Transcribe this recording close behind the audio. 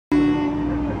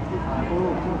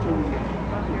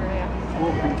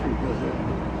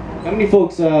How many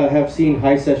folks have seen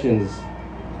High Sessions?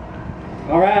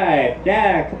 All right,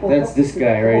 yeah. That's this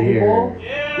guy right here.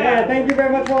 Yeah, thank you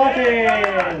very much for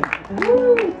watching.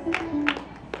 Woo.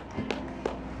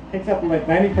 Takes up like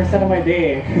 90% of my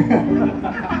day.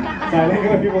 So I like it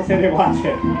when people say they watch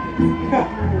it.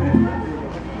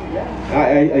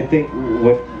 I think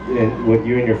what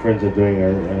you and your friends are doing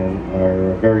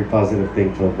are a very positive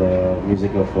thing for the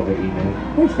music of Hawaii,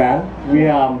 man. Thanks, man.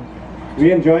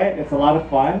 We enjoy it. It's a lot of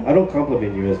fun. I don't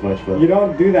compliment you as much, but you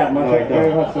don't do that much, no, I very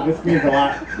don't. much. So this means a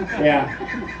lot. Yeah.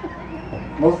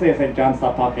 Mostly it's like John,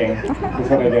 stop talking. That's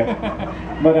what I do.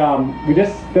 But we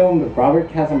just filmed Robert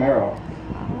Casimiro.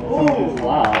 Some of his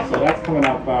Wow. So that's coming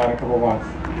up in a couple of months.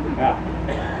 Yeah.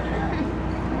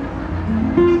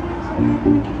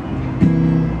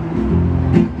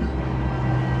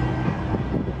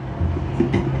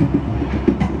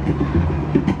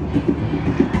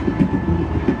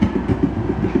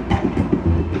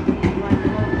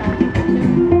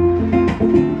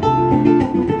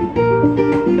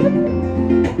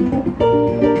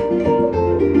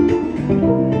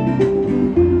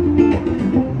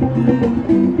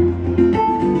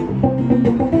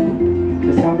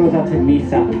 This song goes out to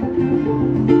Misa.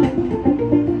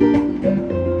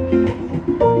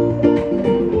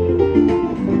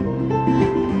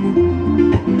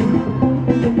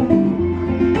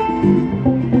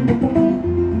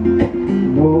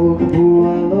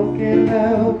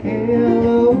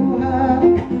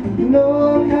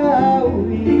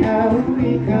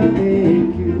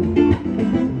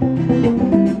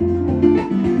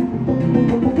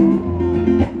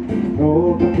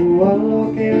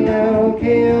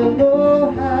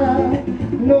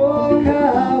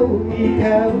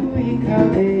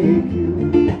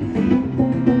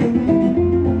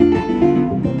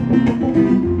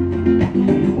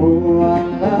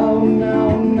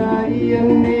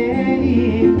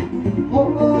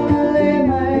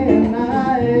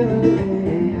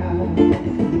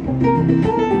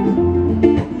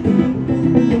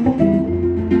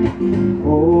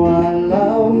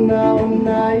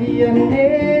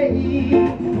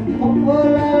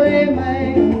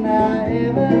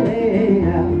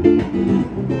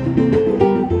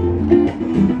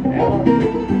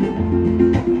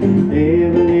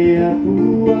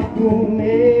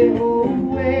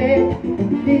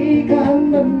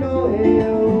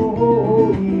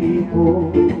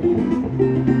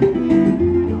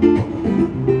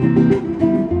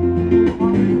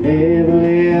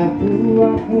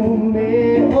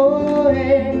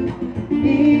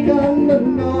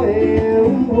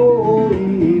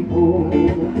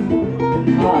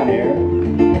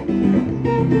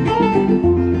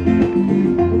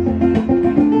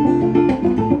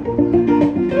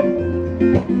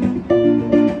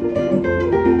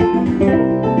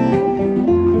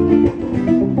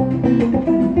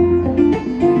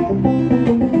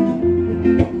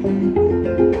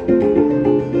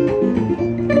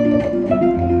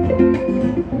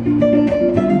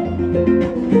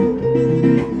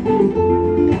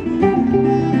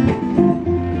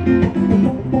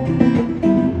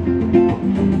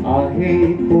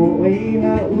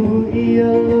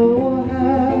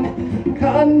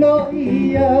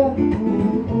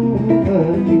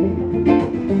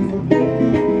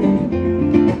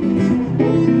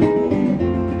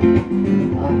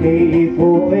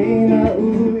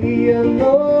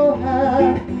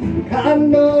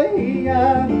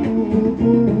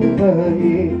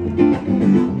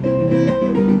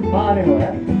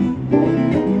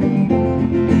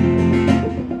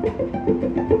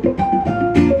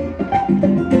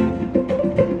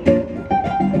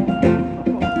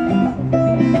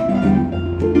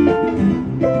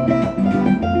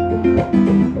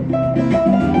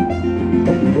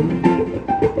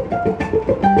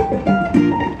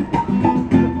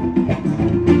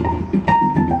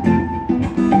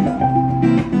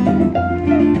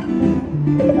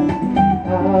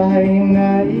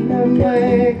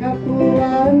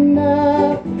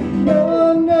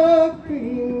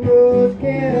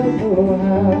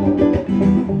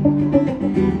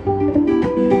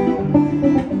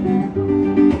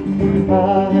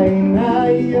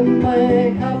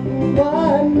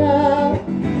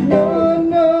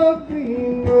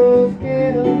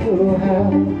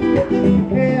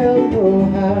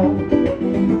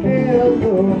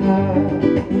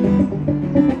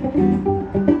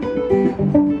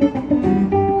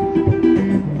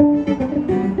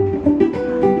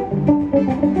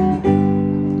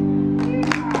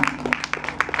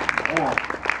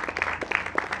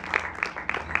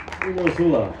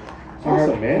 Hula.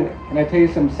 Awesome, man. Can I tell you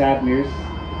some sad news?